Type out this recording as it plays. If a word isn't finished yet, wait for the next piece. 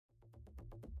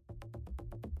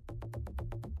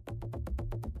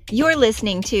You're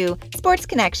listening to Sports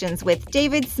Connections with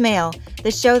David Smale,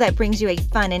 the show that brings you a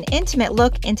fun and intimate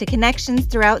look into connections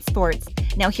throughout sports.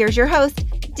 Now here's your host,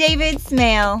 David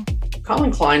Smale.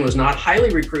 Collin Klein was not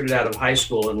highly recruited out of high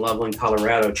school in Loveland,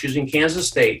 Colorado, choosing Kansas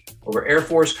State over Air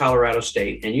Force, Colorado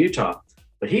State, and Utah.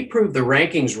 But he proved the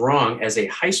rankings wrong as a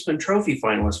Heisman Trophy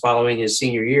finalist following his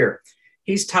senior year.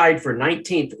 He's tied for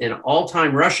 19th in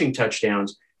all-time rushing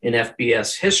touchdowns in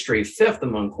FBS history, 5th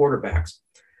among quarterbacks.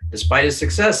 Despite his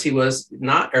success, he was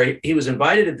invited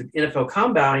to the NFL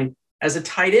Combine as a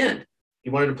tight end. He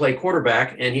wanted to play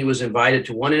quarterback, and he was invited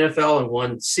to one NFL and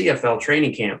one CFL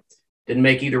training camp. Didn't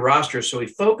make either roster, so he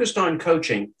focused on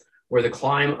coaching, where the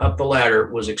climb up the ladder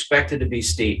was expected to be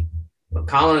steep. But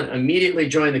Collin immediately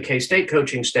joined the K-State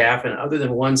coaching staff, and other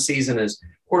than one season as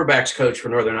quarterbacks coach for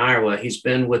Northern Iowa, he's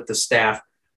been with the staff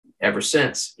ever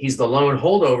since. He's the lone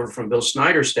holdover from Bill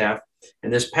Snyder's staff,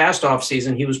 and this past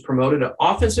offseason, he was promoted to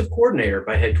offensive coordinator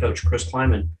by head coach Chris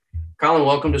Klieman. Collin,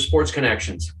 welcome to Sports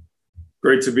Connections.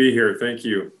 Great to be here. Thank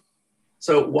you.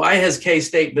 So why has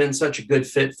K-State been such a good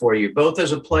fit for you, both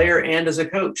as a player and as a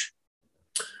coach?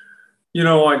 You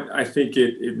know, I think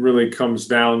it really comes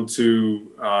down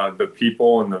to the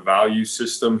people and the value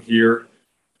system here.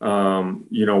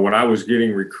 You know, when I was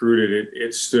getting recruited,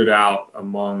 it stood out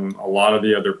among a lot of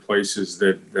the other places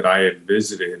that I had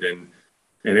visited.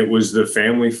 And it was the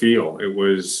family feel. It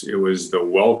was the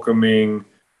welcoming,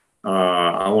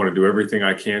 I want to do everything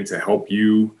I can to help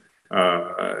you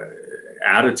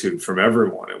attitude from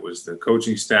everyone. It was the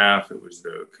coaching staff, it was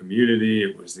the community,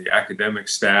 it was the academic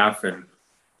staff, and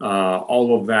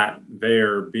all of that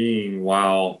there being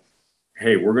while,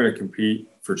 hey, we're going to compete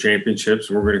for championships,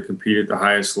 we're going to compete at the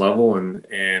highest level, and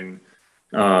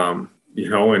you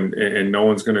know, and no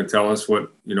one's going to tell us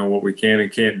what we can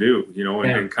and can't do,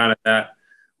 and kind of that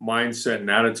mindset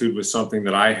and attitude was something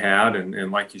that I had,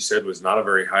 and like you said, was not a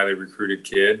very highly recruited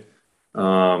kid,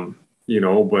 but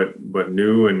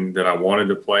knew and that I wanted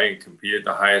to play and compete at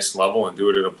the highest level and do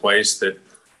it at a place that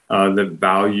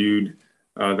valued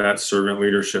that servant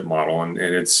leadership model, and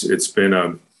it's been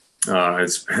an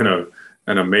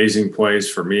amazing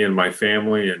place for me and my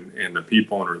family and the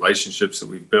people and relationships that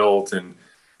we've built, and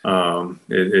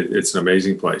it's an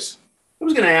amazing place. I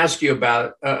was going to ask you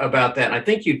about that. I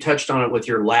think you touched on it with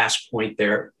your last point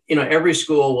there. Every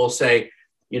school will say,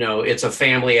 it's a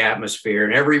family atmosphere,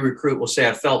 and every recruit will say,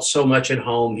 I felt so much at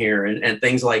home here, and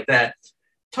things like that.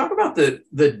 Talk about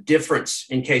the difference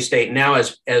in K-State now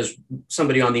as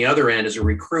somebody on the other end, as a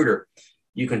recruiter.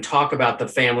 You can talk about the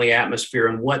family atmosphere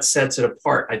and what sets it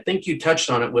apart. I think you touched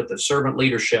on it with the servant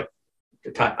leadership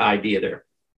idea there.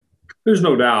 There's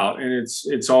no doubt, and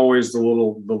it's always the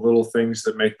little things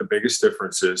that make the biggest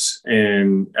differences.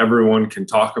 And everyone can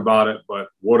talk about it, but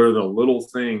what are the little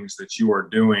things that you are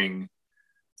doing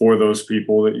for those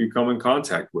people that you come in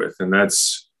contact with? And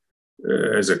that's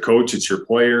as a coach, it's your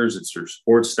players, it's your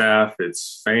support staff,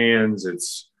 it's fans,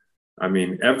 it's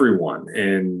everyone,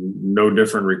 and no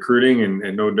different recruiting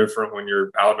and no different when you're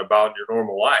out and about in your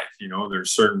normal life.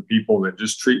 There's certain people that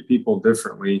just treat people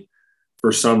differently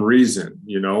for some reason,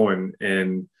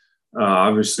 and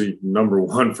obviously number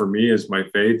one for me is my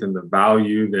faith and the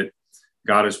value that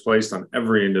God has placed on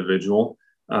every individual.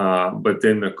 But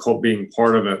then being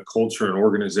part of a culture and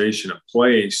organization, a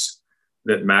place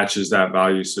that matches that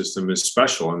value system is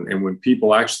special. And when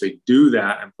people actually do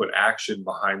that and put action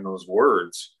behind those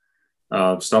words,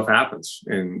 stuff happens.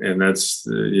 And that's,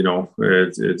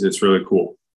 it's really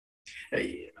cool.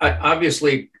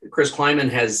 Obviously, Chris Klieman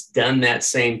has done that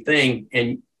same thing,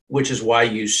 and which is why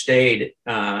you stayed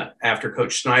after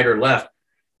Coach Snyder left.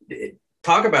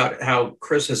 Talk about how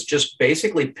Chris has just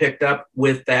basically picked up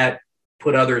with that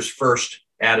put others first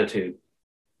attitude.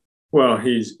 Well,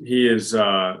 he's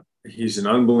an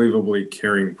unbelievably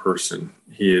caring person.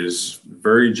 He is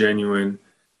very genuine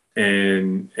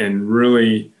and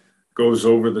really goes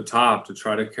over the top to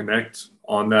try to connect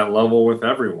on that level with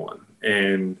everyone,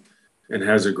 and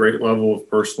has a great level of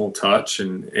personal touch,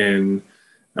 and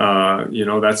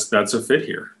that's a fit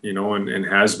here, and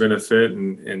has been a fit,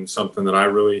 and something that I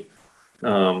really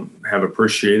have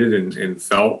appreciated and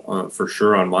felt for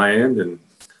sure on my end, and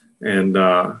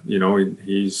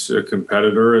he's a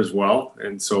competitor as well,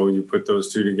 and so you put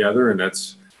those two together, and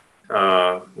that's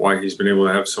why he's been able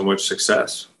to have so much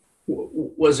success.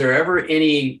 Was there ever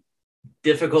any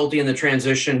difficulty in the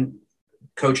transition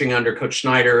coaching under Coach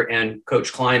Snyder and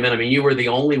Coach Klieman? You were the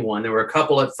only one. There were a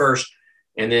couple at first,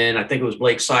 and then I think it was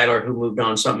Blake Seiler who moved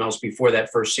on something else before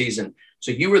that first season.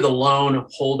 So you were the lone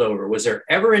holdover. Was there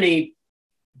ever any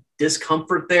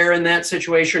discomfort there in that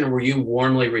situation, or were you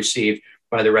warmly received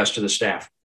by the rest of the staff?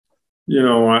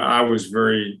 I was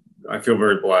very feel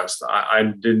very blessed. I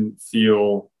didn't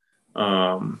feel,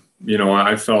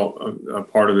 I felt a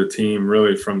part of the team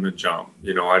really from the jump.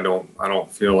 I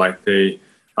don't feel like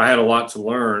I had a lot to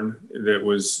learn that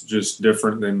was just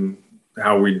different than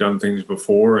how we'd done things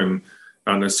before, and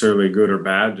not necessarily good or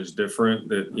bad, just different,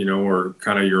 that, or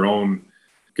kind of your own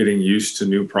getting used to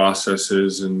new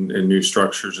processes and new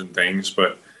structures and things.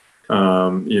 But,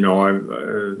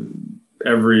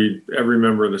 every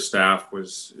member of the staff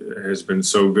has been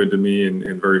so good to me,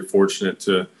 and very fortunate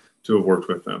to have worked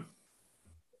with them.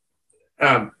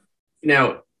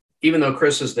 Now, even though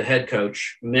Chris is the head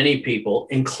coach, many people,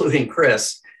 including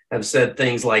Chris, have said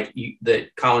things like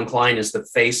that Collin Klein is the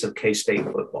face of K-State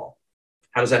football.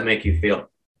 How does that make you feel?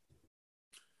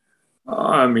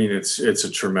 I mean, it's a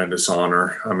tremendous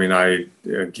honor. I mean, I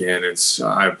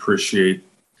appreciate,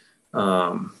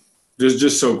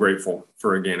 just so grateful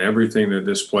for, again, everything that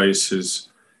this place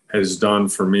has done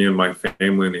for me and my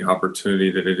family, and the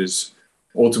opportunity that it is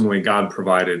ultimately God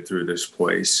provided through this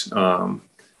place, and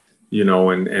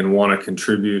want to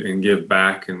contribute and give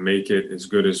back and make it as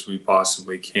good as we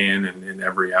possibly can in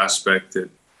every aspect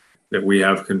that we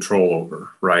have control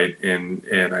over. Right. And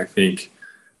I think,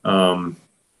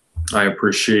 I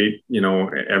appreciate,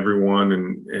 everyone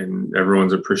and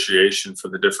everyone's appreciation for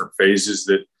the different phases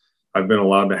that I've been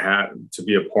allowed to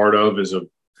be a part of as a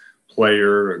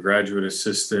player, a graduate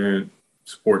assistant,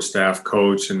 support staff,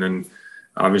 coach, and then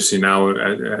obviously now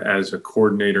as a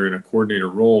coordinator in a coordinator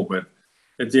role. But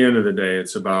at the end of the day,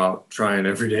 it's about trying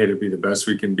every day to be the best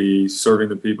we can be, serving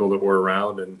the people that we're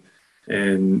around,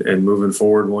 and moving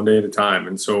forward one day at a time.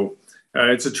 And so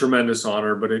it's a tremendous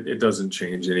honor, but it doesn't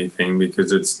change anything,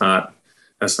 because that's not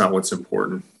what's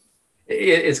important.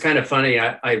 It's kind of funny.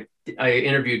 I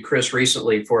interviewed Chris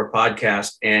recently for a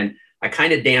podcast, and I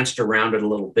kind of danced around it a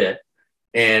little bit.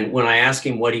 And when I asked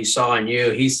him what he saw in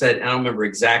you, he said, I don't remember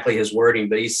exactly his wording,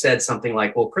 but he said something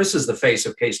like, well, Chris is the face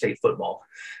of K-State football.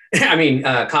 I mean,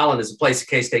 Collin is the face of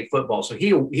K-State football. So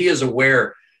he is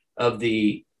aware of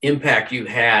the impact you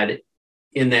had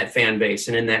in that fan base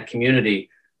and in that community,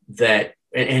 I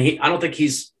don't think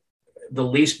he's the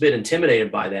least bit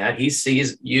intimidated by that. He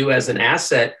sees you as an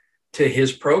asset to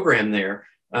his program there.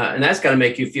 And that's got to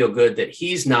make you feel good that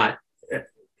he's not,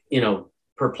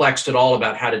 perplexed at all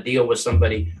about how to deal with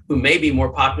somebody who may be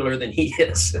more popular than he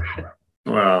is.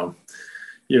 Wow.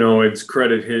 It's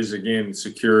credit his, again,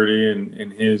 security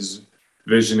and his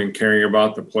vision and caring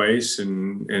about the place.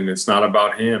 And it's not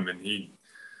about him. And he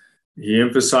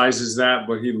emphasizes that,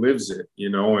 but he lives it,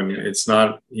 and it's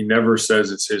not, he never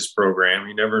says it's his program.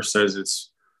 He never says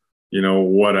it's,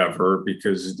 whatever,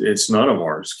 because it's none of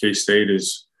ours. K-State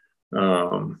is,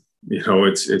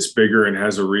 it's bigger and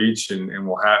has a reach, and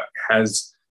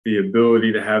has the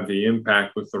ability to have the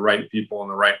impact with the right people in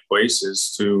the right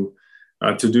places to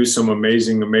do some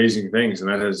amazing things. And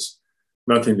that has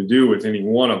nothing to do with any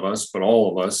one of us, but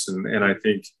all of us. And I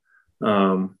think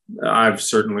I've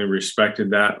certainly respected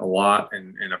that a lot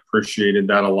and appreciated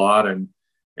that a lot.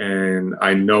 And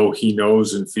I know he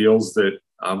knows and feels that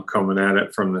I'm coming at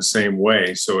it from the same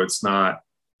way. So it's not,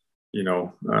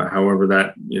 however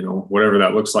that, whatever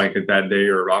that looks like at that day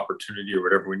or opportunity or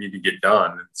whatever we need to get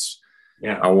done.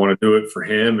 I want to do it for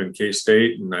him and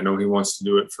K-State, and I know he wants to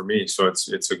do it for me. So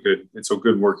it's a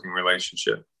good working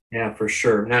relationship. Yeah, for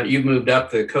sure. Now you've moved up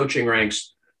the coaching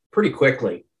ranks pretty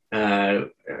quickly.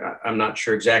 I'm not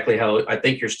sure exactly how. I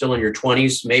think you're still in your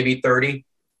 20s, maybe 30.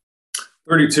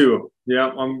 32.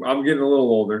 Yeah, I'm getting a little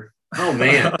older. Oh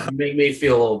man, you make me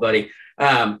feel old, buddy.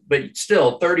 But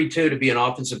still, 32 to be an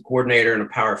offensive coordinator in a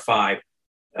Power 5.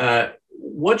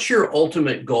 What's your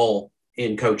ultimate goal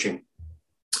in coaching?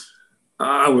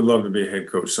 I would love to be a head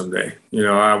coach someday.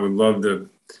 I would love to.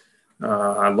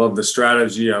 I love the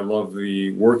strategy. I love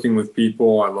the working with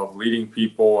people. I love leading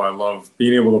people. I love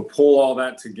being able to pull all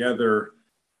that together,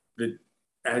 that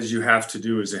as you have to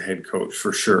do as a head coach,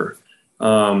 for sure.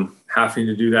 Having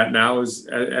to do that now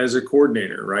as a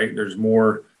coordinator, right? There's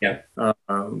more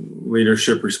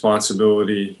leadership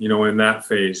responsibility, in that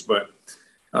phase. But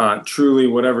truly,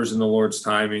 whatever's in the Lord's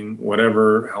timing,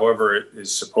 however it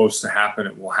is supposed to happen,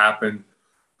 it will happen.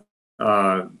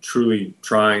 Truly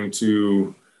trying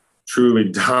to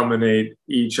dominate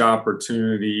each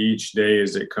opportunity each day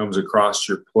as it comes across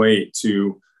your plate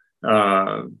to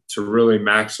really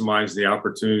maximize the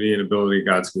opportunity and ability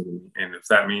God's given me. And if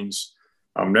that means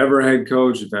I'm never a head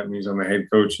coach, if that means I'm a head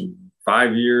coach in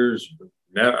 5 years,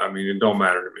 it don't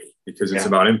matter to me, because it's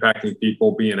about impacting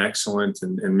people, being excellent,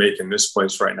 and making this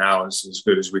place right now as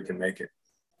good as we can make it.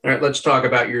 All right, let's talk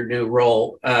about your new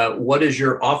role. What is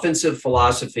your offensive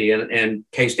philosophy? And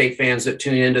K-State fans that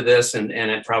tune into this,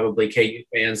 and probably KU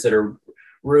fans that are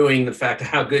ruining the fact of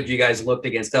how good you guys looked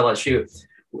against LSU.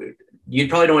 You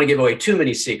probably don't want to give away too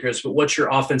many secrets, but what's your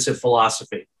offensive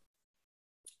philosophy?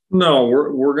 No,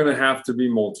 we're going to have to be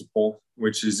multiple,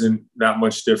 which isn't that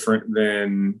much different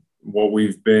than what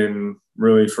we've been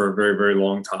really for a very, very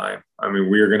long time. I mean,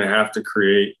 we are going to have to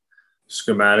create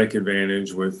schematic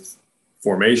advantage with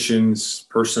formations,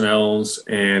 personnels,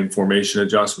 and formation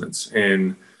adjustments.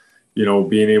 And,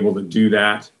 being able to do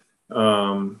that,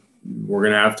 we're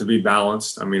going to have to be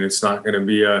balanced. I mean, it's not going to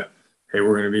be hey,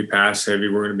 we're going to be pass heavy,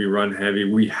 we're going to be run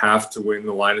heavy. We have to win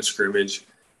the line of scrimmage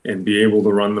and be able to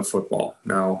run the football.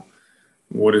 Now,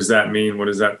 what does that mean? What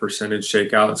does that percentage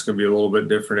shake out? It's going to be a little bit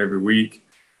different every week.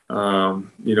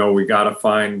 We got to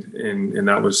find, and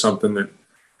that was something that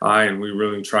we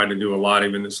really tried to do a lot,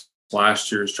 even this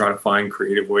last year, is try to find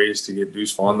creative ways to get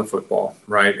Deuce Vaughn the football,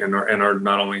 right? And our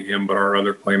not only him, but our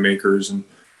other playmakers,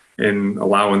 and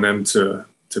allowing them to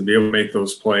be able to make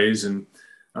those plays. And,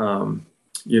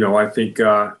 I think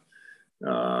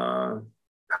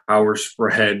power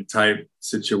spread type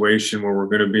situation where we're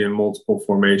going to be in multiple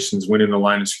formations, winning the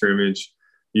line of scrimmage,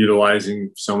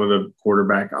 utilizing some of the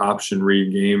quarterback option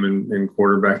read game and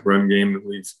quarterback run game that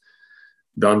we've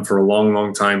done for a long,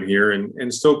 long time here,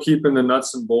 and still keeping the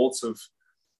nuts and bolts of,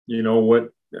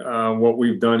 what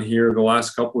we've done here the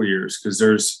last couple of years. Cause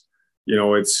there's,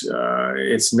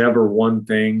 it's never one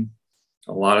thing.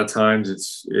 A lot of times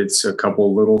it's a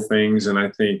couple little things. And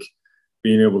I think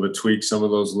being able to tweak some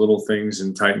of those little things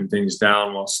and tighten things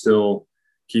down while still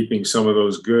keeping some of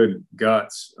those good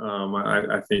guts,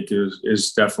 I think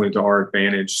is definitely to our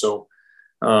advantage. So,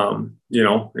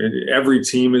 every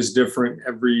team is different.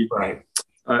 Every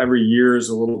year is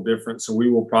a little different. So we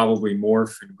will probably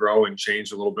morph and grow and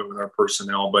change a little bit with our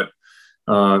personnel, but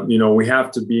we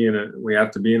have to be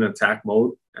in attack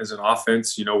mode as an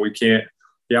offense. We can't,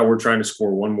 we're trying to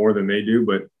score one more than they do,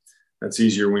 but that's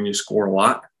easier when you score a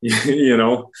lot, we need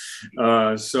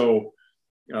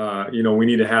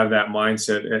to have that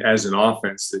mindset as an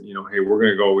offense that, hey,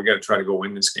 we got to try to go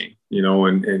win this game,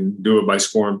 and do it by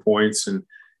scoring points and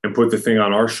put the thing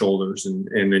on our shoulders. And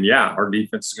then, our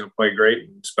defense is going to play great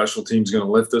and special teams is going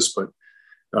to lift us. But,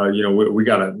 we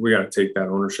got to take that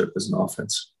ownership as an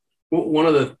offense. One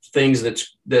of the things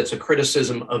that's a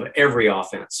criticism of every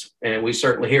offense, and we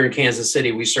certainly here in Kansas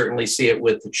City, we certainly see it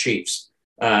with the Chiefs,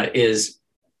 is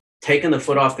taking the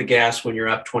foot off the gas when you're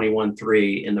up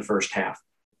 21-3 in the first half.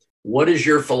 What is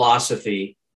your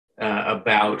philosophy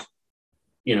about,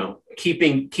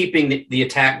 keeping the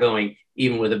attack going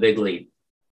even with a big lead?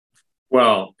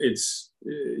 Well,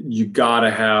 you got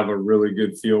to have a really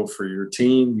good feel for your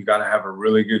team. You got to have a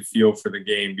really good feel for the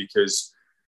game because,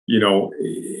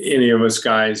 any of us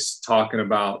guys talking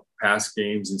about past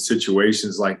games and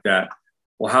situations like that,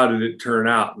 well, how did it turn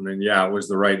out? And then, it was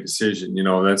the right decision.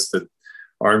 That's the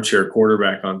armchair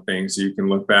quarterback on things. So you can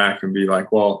look back and be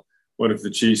like, well, what if the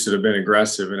Chiefs had been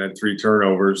aggressive and had 3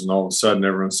 turnovers and all of a sudden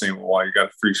everyone's saying, well, you got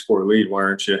a 3-score lead. Why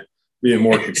aren't you being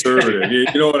more conservative? You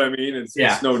know what I mean? It's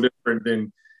no different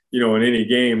than, in any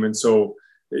game. And so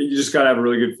you just got to have a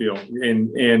really good feel.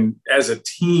 And as a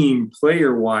team,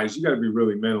 player-wise, you got to be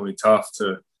really mentally tough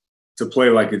to play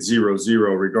like it's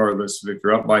 0-0, regardless of if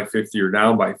you're up by 50 or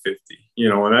down by 50.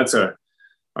 And that's that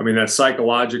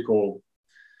psychological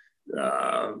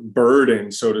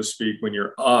burden, so to speak, when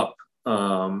you're up.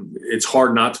 It's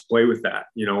hard not to play with that,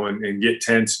 and get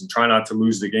tense and try not to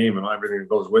lose the game and everything that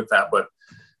goes with that. But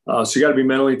so you got to be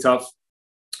mentally tough,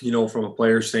 from a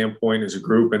player standpoint as a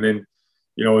group. And then,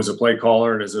 as a play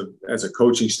caller and as a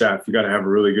coaching staff, you got to have a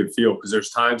really good feel because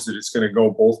there's times that it's going to go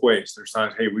both ways. There's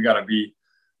times, hey,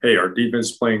 our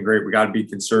defense is playing great. We got to be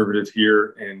conservative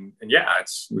here. And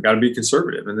we got to be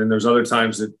conservative. And then there's other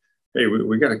times that, hey,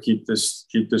 we got to keep this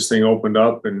thing opened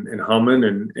up and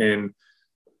humming and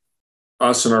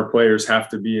us and our players have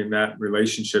to be in that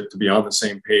relationship to be on the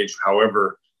same page,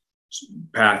 however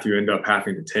path you end up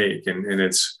having to take. And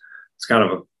it's kind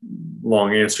of a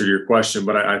long answer to your question,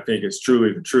 but I think it's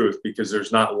truly the truth because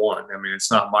there's not one. I mean,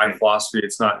 it's not my philosophy.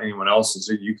 It's not anyone else's.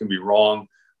 You can be wrong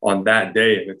on that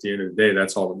day. And at the end of the day,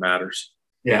 that's all that matters.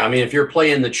 Yeah. I mean, if you're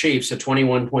playing the Chiefs, a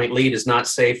 21-point lead is not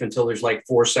safe until there's like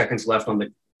 4 seconds left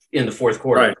in the fourth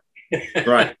quarter. Right.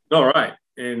 Right. No, right.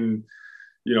 And,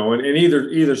 and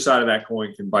either side of that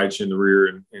coin can bite you in the rear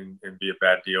and be a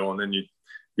bad deal. And then you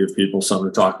give people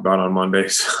something to talk about on Monday.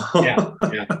 So. Yeah.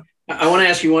 I want to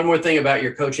ask you one more thing about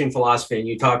your coaching philosophy. And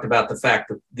you talked about the fact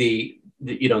that the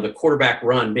quarterback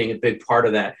run being a big part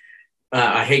of that.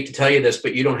 I hate to tell you this,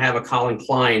 but you don't have a Colin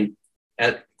Klein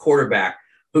at quarterback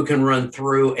who can run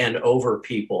through and over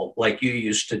people like you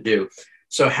used to do.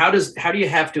 So how do you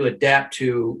have to adapt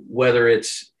to whether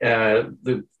it's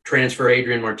the transfer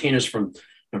Adrian Martinez from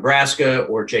Nebraska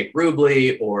or Jake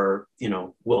Rubley or,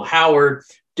 Will Howard?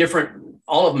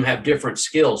 All of them have different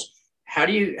skills. How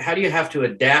do you have to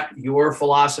adapt your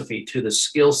philosophy to the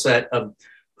skill set of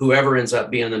whoever ends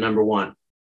up being the number one?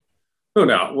 No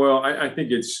doubt. Well, I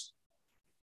think it's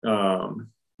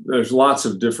there's lots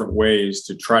of different ways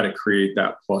to try to create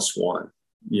that plus one,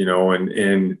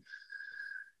 and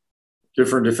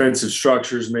different defensive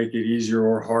structures make it easier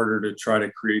or harder to try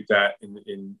to create that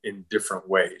in different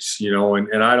ways,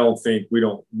 and I don't think we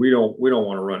don't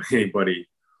want to run anybody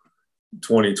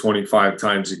 20, 25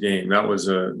 times a game. That was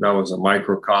a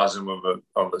microcosm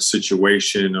of a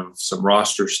situation of some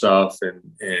roster stuff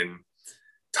and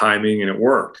timing, and it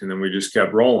worked. And then we just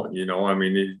kept rolling, you'd ask.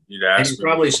 And you're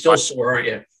probably still sore, aren't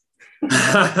you?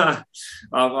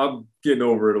 I'm getting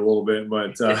over it a little bit,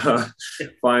 but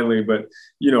finally, but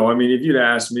if you'd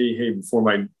asked me, hey, before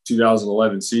my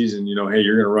 2011 season, hey,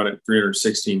 you're going to run it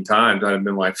 316 times, I'd have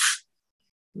been like,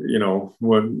 what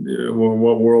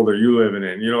world are you living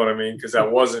in? You know what I mean? Because that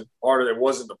wasn't part of it.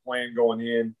 Wasn't the plan going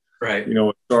in. Right.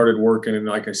 It started working. And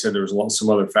like I said, there was some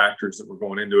other factors that were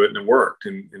going into it, and it worked,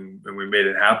 and we made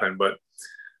it happen. But,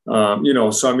 but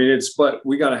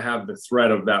we got to have the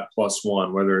threat of that plus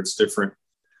one, whether it's different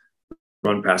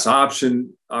run pass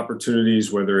option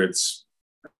opportunities, whether it's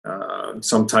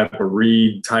some type of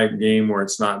read type game where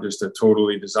it's not just a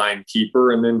totally designed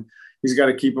keeper. And then he's got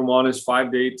to keep him on his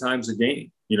 5 to 8 times a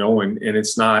game, and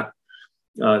it's not,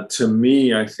 to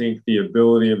me, I think the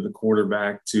ability of the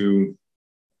quarterback to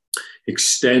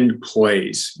extend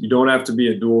plays. You don't have to be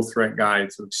a dual threat guy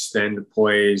to extend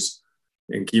plays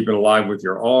and keep it alive with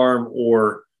your arm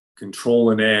or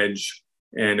control an edge.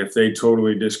 And if they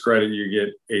totally discredit you,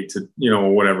 get 8 to,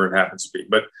 whatever it happens to be.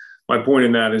 But my point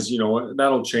in that is,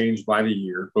 that'll change by the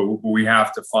year, but we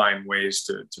have to find ways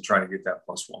to try to get that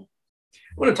plus one.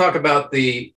 I want to talk about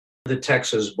the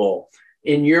Texas Bowl.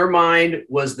 In your mind,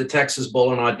 was the Texas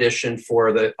Bowl an audition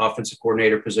for the offensive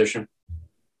coordinator position?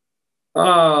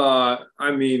 I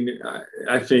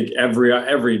think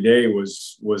every day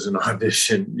was an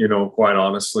audition, quite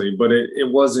honestly, but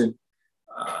it wasn't.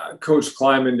 Coach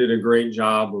Kleiman did a great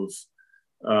job of,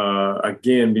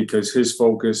 again, because his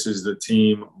focus is the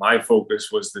team. My focus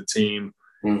was the team.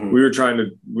 Mm-hmm. We were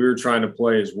trying to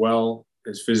play as well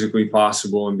as physically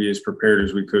possible and be as prepared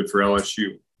as we could for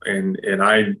LSU. And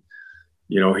I,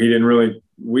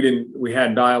 we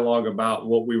had dialogue about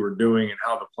what we were doing and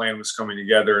how the plan was coming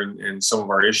together and some of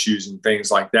our issues and things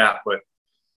like that. But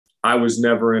I was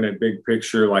never in a big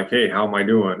picture, like, hey, how am I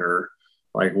doing? Or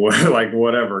like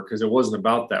whatever, because it wasn't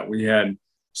about that. We had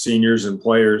seniors and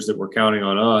players that were counting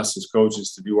on us as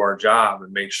coaches to do our job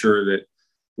and make sure that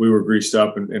we were greased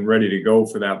up and ready to go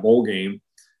for that bowl game.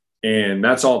 And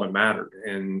that's all that mattered.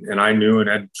 And I knew and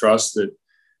had trust that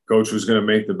Coach was going to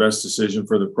make the best decision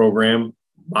for the program,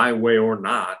 my way or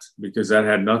not, because that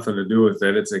had nothing to do with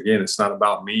it. It's not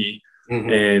about me.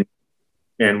 Mm-hmm.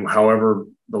 And however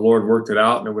the Lord worked it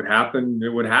out and it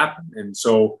would happen. And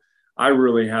so I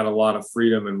really had a lot of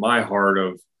freedom in my heart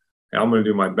of, hey, I'm going to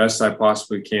do my best I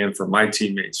possibly can for my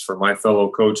teammates, for my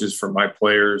fellow coaches, for my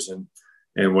players,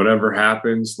 and whatever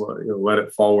happens, let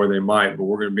it fall where they might. But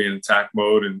we're going to be in attack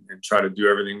mode and try to do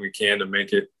everything we can to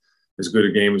make it as good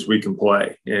a game as we can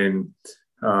play. And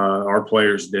our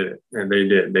players did it, and they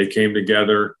did. They came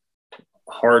together,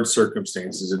 hard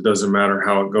circumstances. It doesn't matter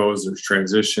how it goes. There's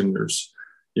transition. There's,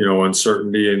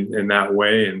 uncertainty in that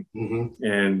way. And mm-hmm.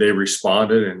 and they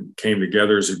responded and came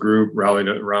together as a group, rallied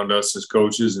around us as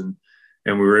coaches, and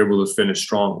we were able to finish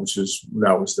strong,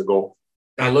 that was the goal.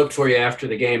 I looked for you after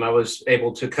the game. I was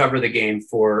able to cover the game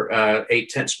for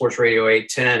 810 Sports Radio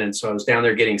 810. And so I was down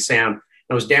there getting sound.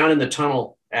 I was down in the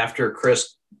tunnel after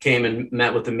Chris came and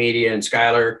met with the media, and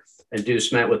Skylar and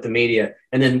Deuce met with the media.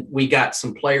 And then we got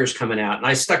some players coming out, and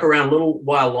I stuck around a little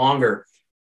while longer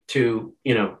to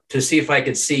see if I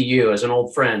could see you as an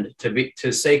old friend,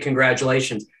 to say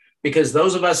congratulations, because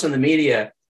those of us in the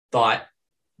media thought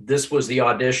this was the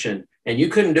audition, and you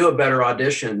couldn't do a better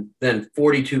audition than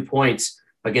 42 points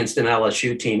against an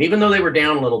LSU team. Even though they were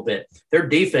down a little bit, their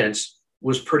defense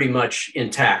was pretty much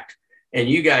intact, and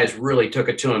you guys really took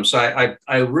it to them. So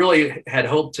I really had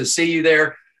hoped to see you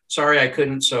there. Sorry I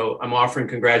couldn't, so I'm offering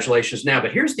congratulations now.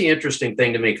 But here's the interesting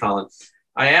thing to me, Colin.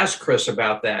 I asked Chris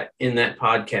about that in that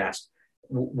podcast.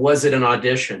 Was it an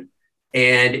audition?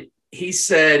 And he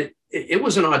said it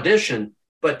was an audition,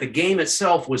 but the game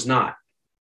itself was not.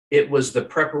 It was the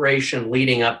preparation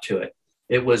leading up to it.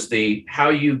 It was how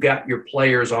you got your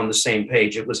players on the same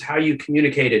page. It was how you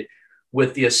communicated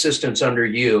with the assistants under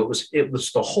you. It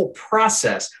was the whole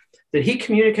process Did he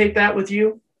communicate that with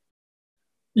you?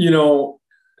 You know,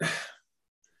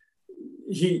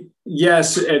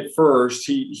 yes, at first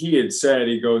he had said,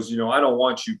 he goes, I don't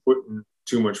want you putting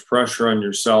too much pressure on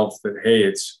yourself that, hey,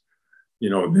 it's,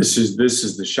 this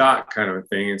is the shot kind of a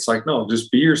thing. It's like, no,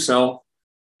 just be yourself,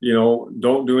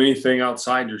 don't do anything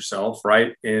outside yourself.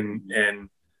 Right. And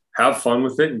have fun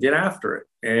with it and get after it.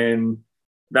 And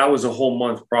that was a whole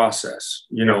month process,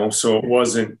 so it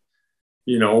wasn't,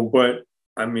 but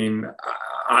I mean,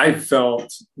 I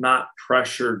felt not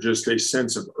pressure, just a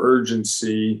sense of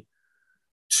urgency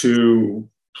to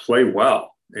play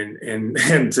well and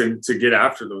to get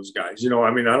after those guys. It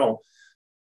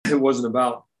wasn't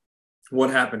about what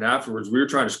happened afterwards. We were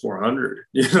trying to score 100,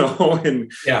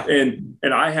 and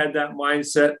I had that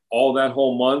mindset all that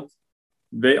whole month.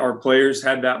 Our players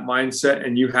had that mindset,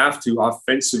 and you have to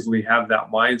offensively have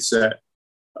that mindset,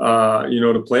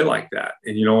 to play like that.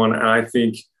 And I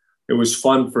think it was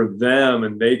fun for them,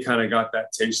 and they kind of got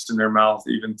that taste in their mouth,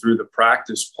 even through the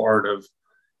practice part of,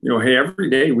 hey, every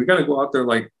day we got to go out there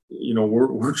like,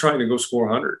 we're trying to go score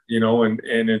 100,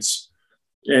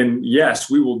 and yes,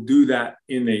 we will do that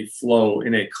in a flow,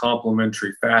 in a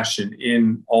complementary fashion,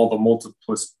 in all the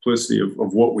multiplicity of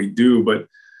what we do. But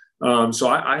so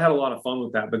I had a lot of fun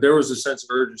with that, but there was a sense of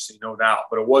urgency, no doubt.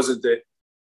 But it wasn't that,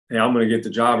 hey, I'm going to get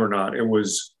the job or not. It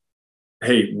was,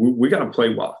 hey, we got to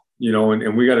play well,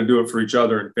 and we got to do it for each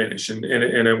other and finish. And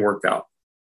it worked out.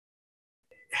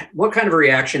 What kind of a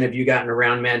reaction have you gotten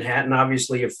around Manhattan?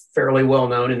 Obviously, you're fairly well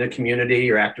known in the community.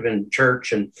 You're active in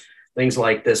church and things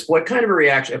like this. What kind of a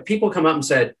reaction? If people come up and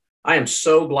said, I am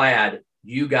so glad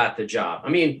you got the job. I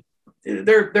mean,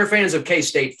 they're fans of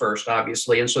K-State first,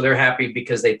 obviously, and so they're happy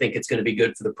because they think it's going to be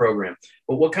good for the program.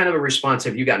 But what kind of a response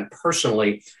have you gotten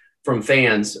personally from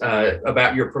fans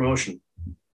about your promotion?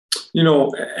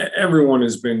 Everyone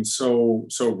has been so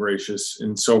gracious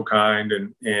and so kind,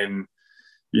 and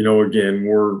again,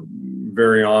 we're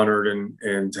very honored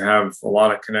and to have a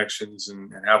lot of connections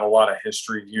and have a lot of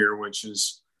history here, which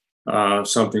is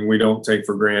something we don't take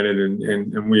for granted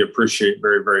and we appreciate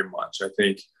very, very much. I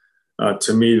think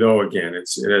to me, though, again, it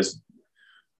has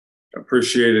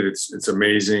appreciated. It's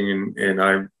amazing, and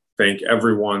I thank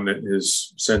everyone that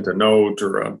has sent a note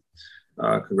or a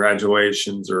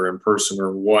congratulations or in person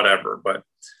or whatever. But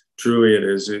truly,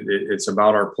 it's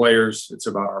about our players. It's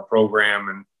about our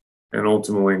program, and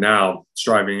ultimately now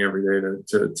striving every day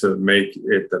to make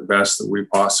it the best that we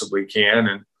possibly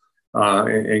can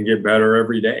and get better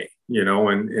every day.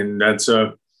 And that's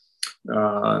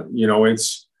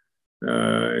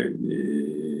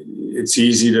it's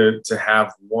easy to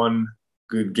have one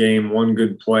good game, one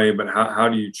good play, but how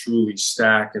do you truly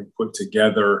stack and put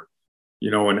together,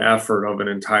 an effort of an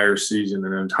entire season,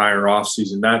 an entire off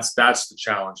season? That's the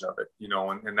challenge of it,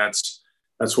 and that's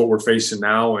what we're facing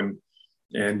now. And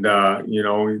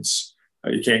it's,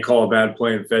 you can't call a bad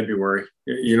play in February,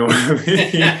 what I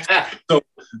mean?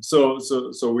 So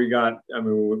we got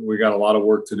a lot of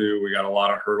work to do. We got a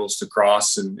lot of hurdles to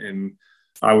cross, and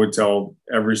I would tell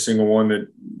every single one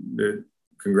that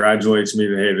congratulates me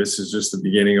that, hey, this is just the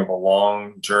beginning of a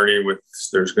long journey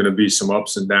there's going to be some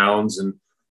ups and downs, and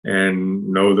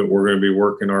know that we're going to be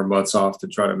working our butts off to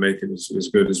try to make it as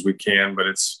good as we can. But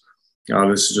this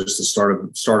is just the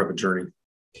start of a journey.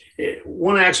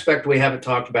 One aspect we haven't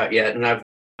talked about yet, and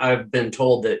I've been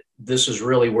told that this is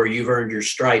really where you've earned your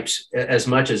stripes as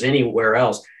much as anywhere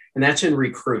else, and that's in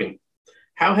recruiting.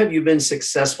 How have you been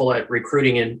successful at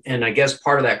recruiting? And I guess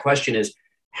part of that question is,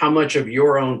 how much of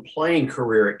your own playing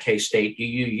career at K-State do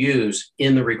you use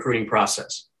in the recruiting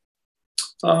process?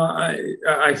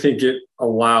 I think it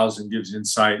allows and gives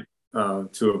insight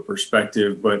to a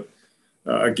perspective, but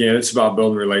again, it's about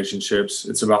building relationships.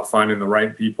 It's about finding the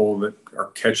right people that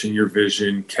are catching your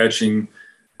vision, catching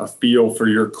a feel for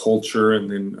your culture,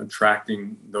 and then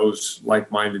attracting those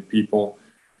like-minded people.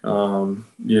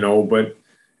 But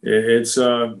it's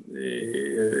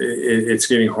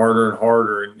getting harder and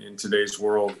harder in today's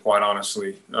world, quite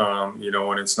honestly.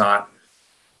 And it's not,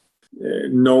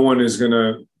 no one is going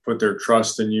to put their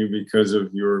trust in you because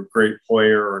of you're a great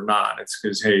player or not. It's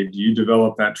because, hey, do you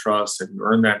develop that trust? Have you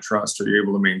earned that trust? Are you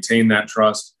able to maintain that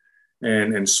trust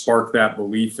and spark that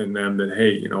belief in them that,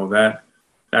 hey,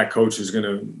 that coach is going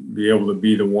to be able to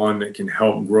be the one that can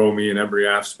help grow me in every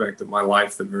aspect of my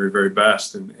life the very, very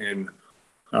best. And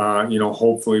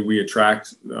hopefully we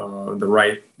attract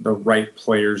the right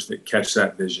players that catch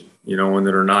that vision, and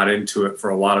that are not into it for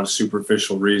a lot of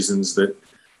superficial reasons that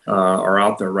are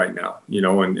out there right now,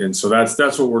 and so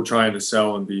that's what we're trying to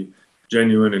sell and be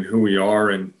genuine in who we are.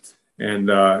 And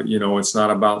it's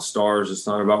not about stars. It's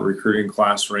not about recruiting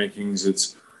class rankings.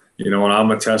 It's, And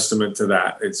I'm a testament to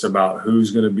that. It's about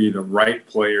who's going to be the right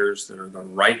players that are the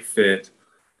right fit,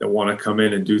 that want to come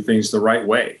in and do things the right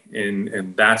way.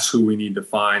 And that's who we need to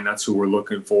find. That's who we're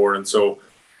looking for. And so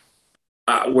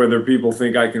whether people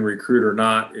think I can recruit or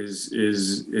not is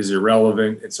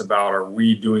irrelevant. It's about, are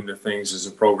we doing the things as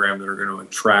a program that are going to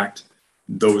attract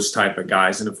those type of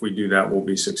guys? And if we do that, we'll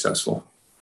be successful.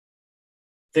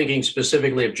 Thinking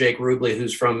specifically of Jake Rubley,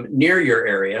 who's from near your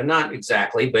area, not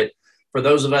exactly, but for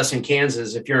those of us in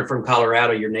Kansas, if you're from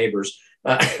Colorado, your neighbors,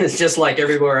 it's just like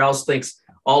everywhere else thinks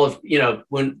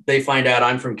when they find out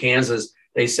I'm from Kansas,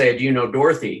 they say, do you know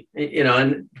Dorothy?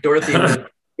 And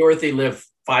Dorothy lived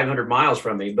 500 miles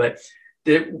from me. But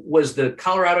was the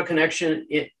Colorado connection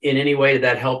in any way, did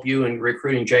that help you in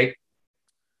recruiting Jake?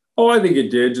 Oh, I think it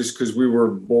did, just because we were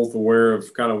both aware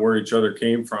of kind of where each other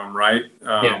came from, right?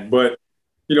 But,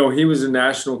 he was a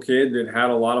national kid that had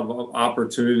a lot of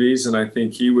opportunities, and I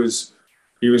think he was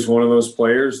one of those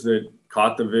players that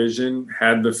caught the vision,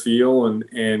 had the feel,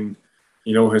 and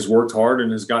has worked hard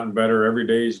and has gotten better every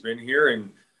day he's been here.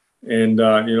 And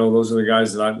those are the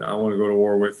guys that I want to go to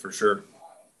war with for sure.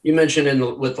 You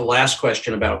mentioned with the last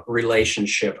question about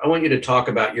relationship. I want you to talk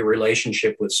about your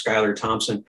relationship with Skylar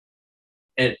Thompson.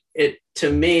 And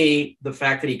to me, the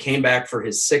fact that he came back for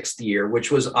his 6th year,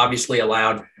 which was obviously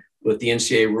allowed with the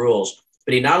NCAA rules,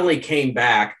 but he not only came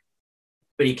back,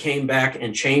 but he came back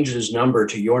and changed his number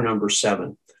to your number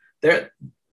 7.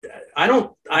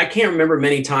 I can't remember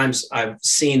many times I've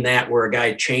seen that where a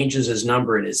guy changes his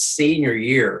number in his senior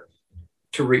year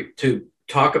to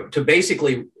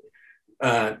basically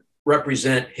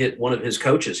represent one of his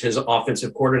coaches, his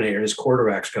offensive coordinator, his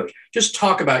quarterbacks coach. Just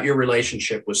talk about your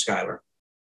relationship with Skylar.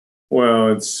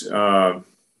 Well, it's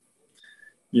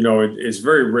it's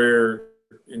very rare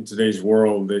in today's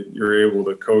world that you're able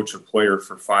to coach a player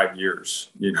for 5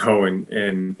 years.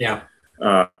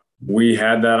 We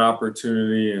had that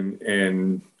opportunity,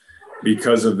 and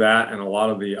because of that and a lot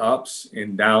of the ups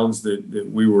and downs that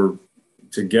we were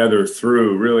together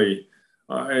through, really,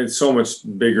 it's so much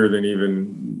bigger than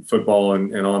even football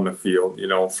and on the field,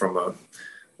 from a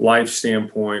life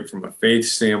standpoint, from a faith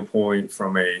standpoint,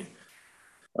 from a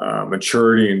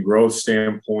maturity and growth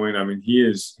standpoint. I mean, he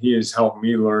has helped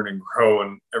me learn and grow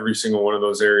in every single one of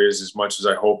those areas as much as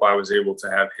I hope I was able to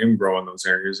have him grow in those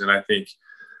areas. And I think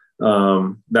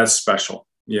that's special,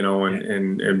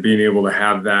 and being able to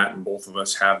have that, and both of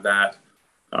us have that,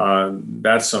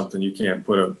 that's something you can't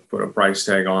put a price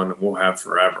tag on that we'll have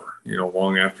forever,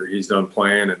 long after he's done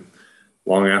playing and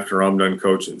long after I'm done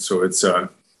coaching. So it's so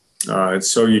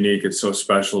unique. It's so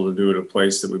special to do it at a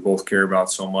place that we both care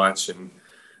about so much. And,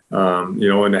 and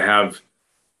to have,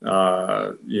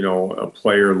 a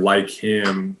player like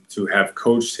him, to have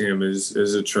coached him is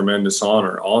a tremendous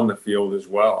honor on the field as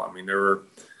well. I mean, there were,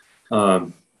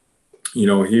 he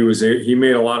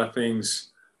made a lot of things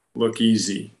look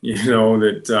easy,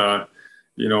 and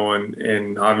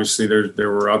obviously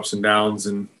there were ups and downs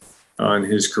in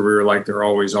his career, like there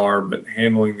always are, but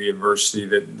handling the adversity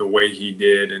the way he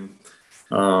did, and,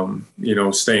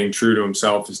 staying true to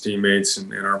himself, his teammates,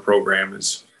 and our program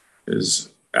is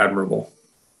admirable.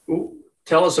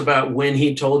 Tell us about when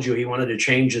he told you he wanted to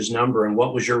change his number, and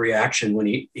what was your reaction when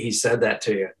he said that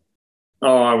to you?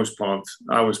 Oh, I was pumped.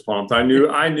 I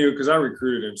knew because I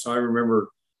recruited him. So I remember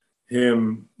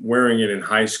him wearing it in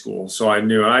high school. So I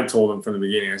knew, and I told him from the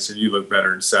beginning, I said, you look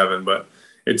better in 7, but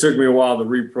it took me a while to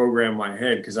reprogram my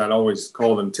head, because I'd always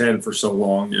called him 10 for so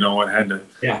long, I had to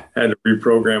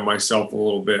reprogram myself a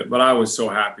little bit, but I was so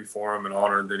happy for him and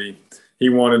honored that he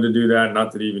wanted to do that.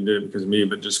 Not that he even did it because of me,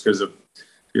 but just because of,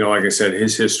 like I said,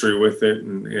 his history with it,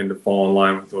 and to fall in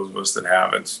line with those of us that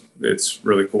have it. It's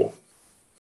really cool.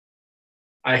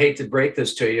 I hate to break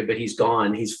this to you, but he's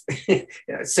gone. He's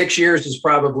 6 years is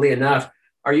probably enough.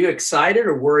 Are you excited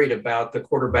or worried about the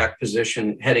quarterback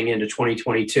position heading into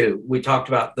 2022? We talked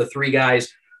about the 3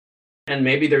 guys, and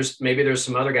maybe there's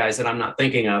some other guys that I'm not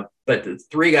thinking of, but the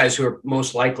 3 guys who are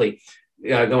most likely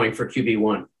going for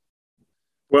QB1.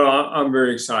 Well, I'm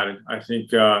very excited. I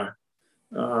think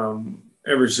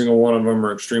every single one of them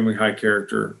are extremely high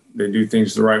character. They do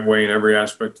things the right way in every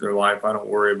aspect of their life. I don't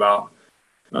worry about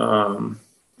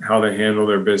how they handle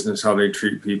their business, how they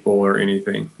treat people, or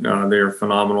anything. They are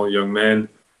phenomenal young men,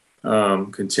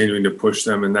 continuing to push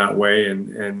them in that way.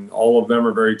 And all of them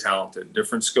are very talented,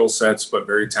 different skill sets, but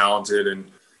very talented,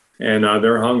 and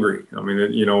they're hungry. I mean,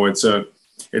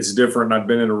 it's different. I've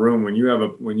been in a room when you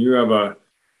have a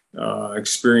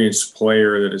experienced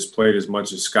player that has played as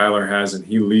much as Skylar has, and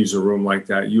he leaves a room like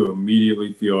that, you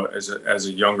immediately feel as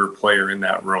a younger player in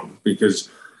that room, because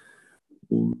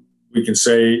we can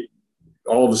say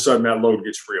all of a sudden that load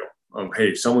gets real.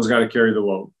 hey, someone's got to carry the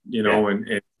load,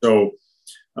 and so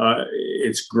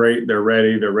it's great. They're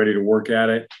ready to work at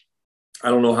it. I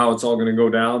don't know how it's all going to go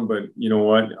down, but you know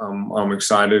what? I'm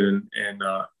excited and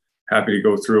happy to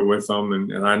go through it with them.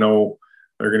 And I know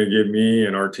they're going to give me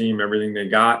and our team everything they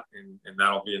got, and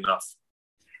that'll be enough.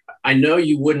 I know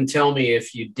you wouldn't tell me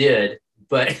if you did,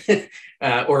 but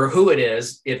or who it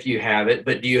is if you have it.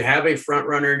 But do you have a front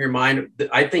runner in your mind?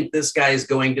 I think this guy is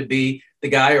going to be the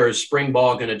guy, or is spring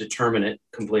ball going to determine it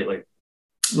completely?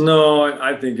 No,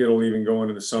 I think it'll even go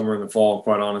into the summer and the fall,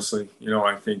 quite honestly.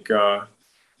 I think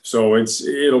so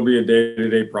it'll be a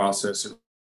day-to-day process. It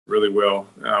really will.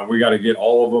 We got to get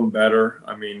all of them better.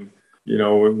 I mean,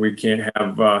 we can't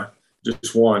have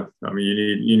just one. I mean,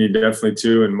 you need definitely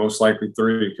two and most likely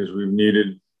three, because we've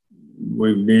needed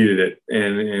it.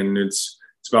 And it's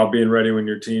about being ready when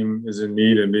your team is in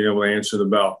need and being able to answer the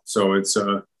bell. So it's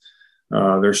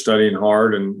they're studying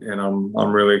hard, and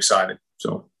I'm really excited.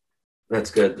 So. That's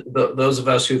good. Those of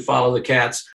us who follow the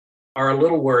Cats are a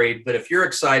little worried, but if you're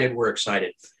excited, we're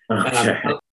excited. Okay.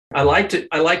 I like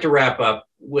to wrap up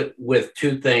with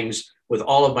two things with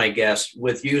all of my guests.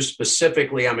 With you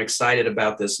specifically, I'm excited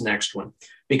about this next one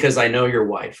because I know your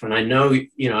wife and I know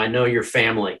your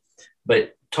family.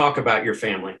 But talk about your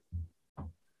family.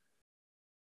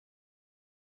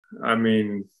 I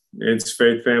mean, it's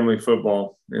faith, family,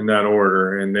 football in that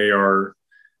order, and they are.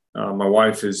 My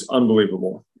wife is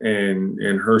unbelievable, and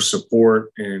her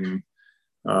support and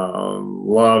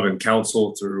love and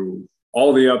counsel through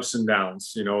all the ups and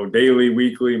downs, daily,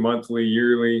 weekly, monthly,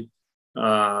 yearly,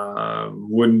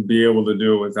 wouldn't be able to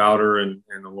do it without her. And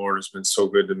the Lord has been so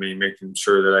good to me, making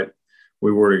sure that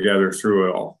we were together through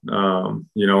it all,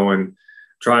 and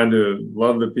trying to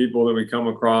love the people that we come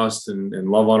across and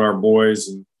love on our boys.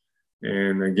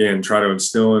 And again, try to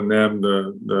instill in them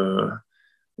the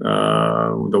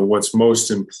what's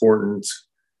most important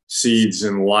seeds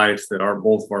in life that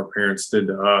both of our parents did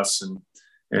to us, and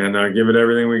give it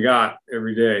everything we got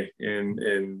every day.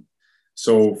 And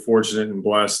so fortunate and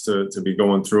blessed to be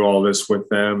going through all this with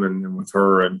them and with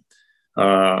her. And,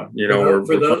 let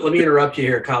me interrupt you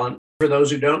here, Colin. For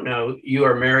those who don't know, you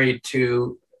are married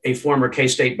to a former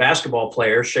K-State basketball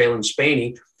player, Shaylin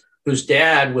Spaney, whose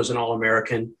dad was an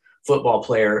All-American football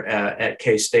player at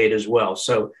K-State as well.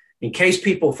 So in case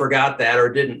people forgot that or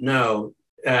didn't know,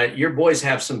 your boys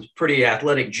have some pretty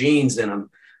athletic genes in them.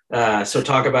 So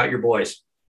talk about your boys.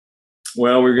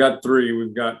 Well, we've got three.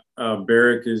 We've got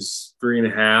Barrick is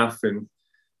 3.5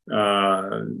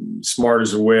 and smart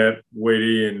as a whip,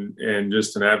 witty, and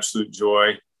just an absolute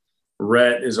joy.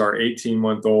 Rhett is our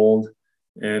 18-month-old,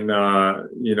 and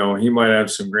he might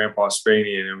have some Grandpa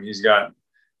Spaney in him.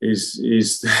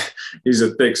 He's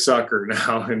a thick sucker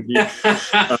now, and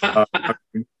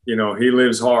he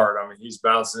lives hard. I mean, he's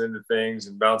bouncing into things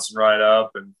and bouncing right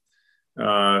up, and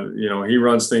he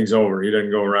runs things over. He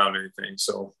doesn't go around anything.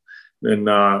 So then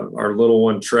our little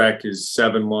one Trek is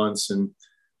 7 months, and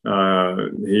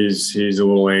he's a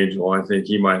little angel. I think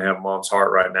he might have mom's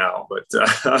heart right now, but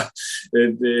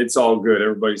it's all good.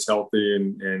 Everybody's healthy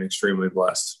and extremely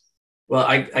blessed. Well,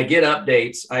 I get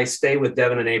updates. I stay with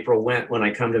Devin and April Went when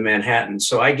I come to Manhattan.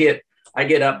 So I get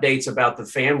updates about the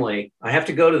family. I have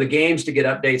to go to the games to get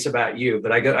updates about you,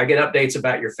 but I get updates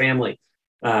about your family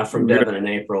from Devin and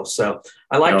April. So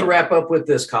I like to wrap up with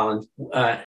this, Colin.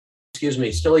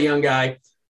 Still a young guy,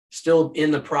 still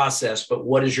in the process, but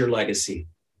what is your legacy?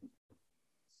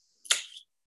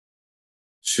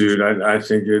 Shoot, I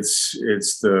think it's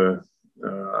the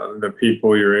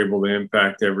people you're able to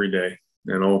impact every day.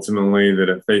 And ultimately that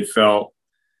if they felt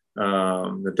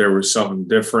that there was something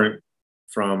different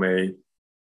from a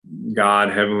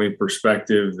God heavenly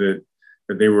perspective that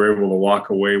they were able to walk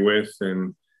away with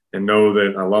and know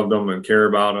that I loved them and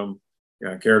cared about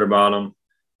them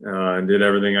and did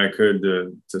everything I could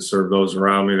to serve those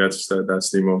around me. That's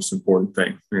the most important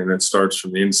thing. And that starts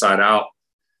from the inside out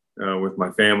with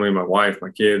my family, my wife, my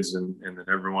kids, and then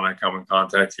everyone I come in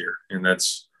contact here. And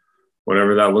that's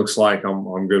whatever that looks like,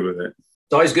 I'm good with it.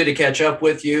 It's always good to catch up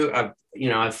with you.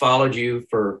 I've followed you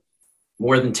for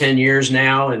more than 10 years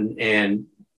now and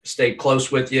stayed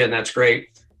close with you, and that's great.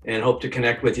 And hope to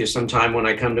connect with you sometime when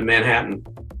I come to Manhattan.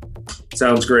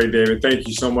 Sounds great, David. Thank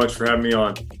you so much for having me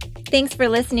on. Thanks for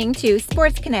listening to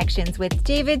Sports Connections with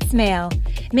David Smale.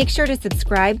 Make sure to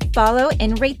subscribe, follow,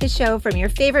 and rate the show from your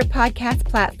favorite podcast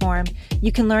platform.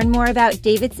 You can learn more about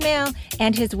David Smale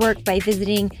and his work by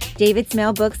visiting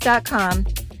davidsmalebooks.com.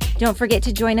 Don't forget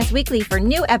to join us weekly for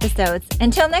new episodes.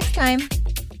 Until next time.